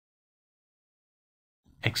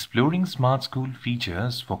Exploring Smart School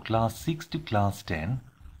Features for Class 6 to Class 10,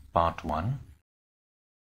 Part 1.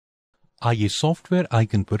 आइए software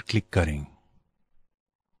icon पर click करें।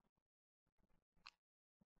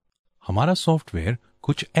 हमारा सॉफ्टवेयर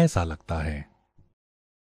कुछ ऐसा लगता है।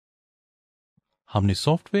 हमने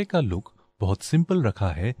सॉफ्टवेयर का लुक बहुत सिंपल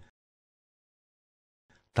रखा है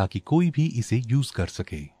ताकि कोई भी इसे यूज कर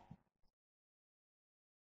सके।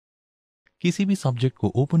 किसी भी सब्जेक्ट को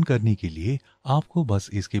ओपन करने के लिए आपको बस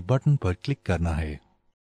इसके बटन पर क्लिक करना है।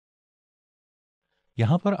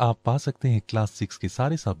 यहां पर आप पा सकते हैं क्लास 6 के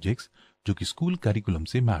सारे सब्जेक्ट्स जो कि स्कूल करिकुलम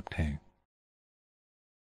से मैप्ड हैं।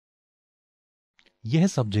 यह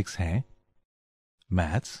सब्जेक्ट्स हैं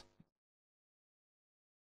maths,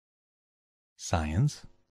 science,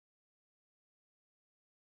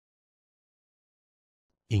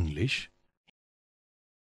 English,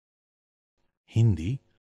 Hindi,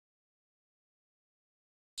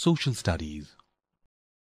 social studies.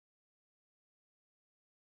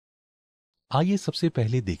 आइए सबसे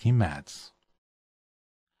पहले देखें मैथ्स।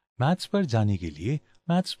 मैथ्स पर जाने के लिए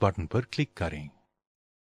मैथ्स बटन पर क्लिक करें।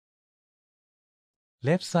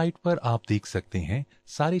 लेफ्ट साइड पर आप देख सकते हैं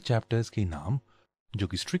सारे चैप्टर्स के नाम जो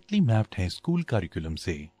कि स्ट्रिक्टली मैप्ड हैं स्कूल करिकुलम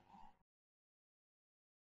से।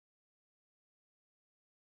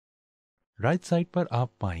 राइट साइड पर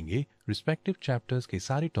आप पाएंगे रिस्पेक्टिव चैप्टर्स के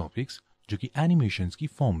सारे टॉपिक्स जो कि एनिमेशंस की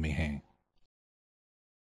फॉर्म में हैं।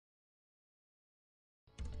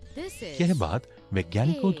 यह बात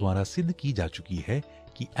वैज्ञानिकों द्वारा सिद्ध की जा चुकी है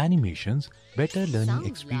कि animations better learning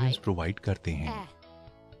experience provide करते हैं।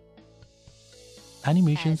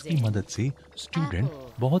 एनिमेशंस की मदद से स्टूडेंट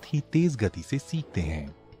बहुत ही तेज गति से सीखते हैं।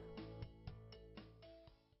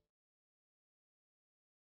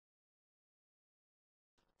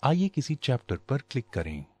 आइए किसी चैप्टर पर क्लिक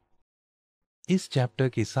करें। इस चैप्टर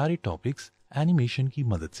के सारे टॉपिक्स एनिमेशन की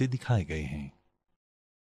मदद से दिखाए गए हैं।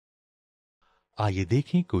 आइए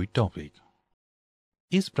देखें कोई टॉपिक।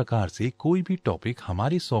 इस प्रकार से कोई भी टॉपिक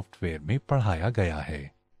हमारे सॉफ्टवेयर में पढ़ाया गया है।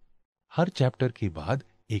 हर चैप्टर के बाद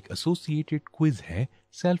एक एसोसिएटेड क्विज है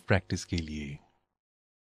सेल्फ प्रैक्टिस के लिए।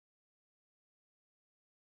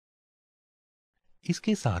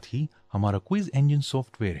 इसके साथ ही हमारा क्विज इंजन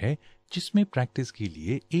सॉफ्टवेयर है जिसमें प्रैक्टिस के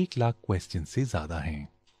लिए 1 लाख क्वेश्चन से ज्यादा हैं।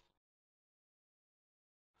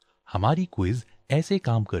 हमारी क्विज ऐसे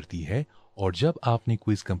काम करती है और जब आपने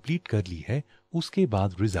क्विज कंप्लीट कर ली है उसके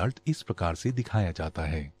बाद रिजल्ट इस प्रकार से दिखाया जाता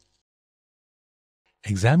है।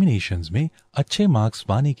 एग्जामिनेशंस में अच्छे मार्क्स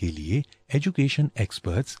पाने के लिए एजुकेशन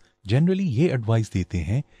एक्सपर्ट्स जनरली ये एडवाइस देते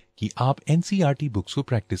हैं कि आप एनसीईआरटी बुक्स को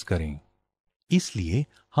प्रैक्टिस करें। इसलिए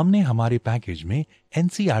हमने हमारे पैकेज में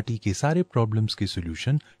एनसीईआरटी के सारे प्रॉब्लम्स के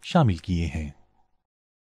सॉल्यूशन शामिल किए हैं।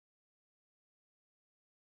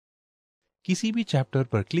 किसी भी चैप्टर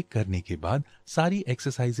पर क्लिक करने के बाद सारी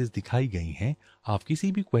एक्सरसाइजेस दिखाई गई हैं। आप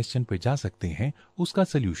किसी भी क्वेश्चन पर जा सकते हैं उसका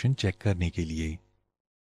सॉल्यूशन चेक करने के लिए।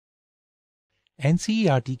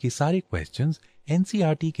 एनसीईआरटी के सारे क्वेश्चंस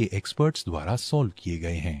एनसीईआरटी के एक्सपर्ट्स द्वारा सॉल्व किए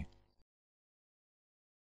गए हैं।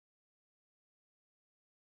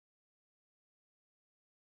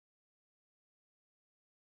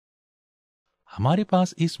 हमारे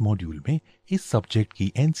पास इस मॉड्यूल में इस सब्जेक्ट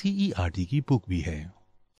की एनसीईआरटी की बुक भी है।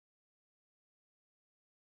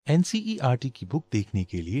 एनसीईआरटी की बुक देखने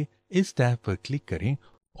के लिए इस टैब पर क्लिक करें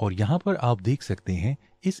और यहां पर आप देख सकते हैं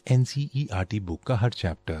इस एनसीईआरटी बुक का हर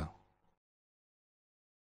चैप्टर।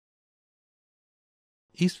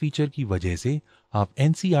 इस फीचर की वजह से आप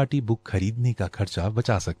एनसीईआरटी बुक खरीदने का खर्चा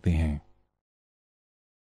बचा सकते हैं।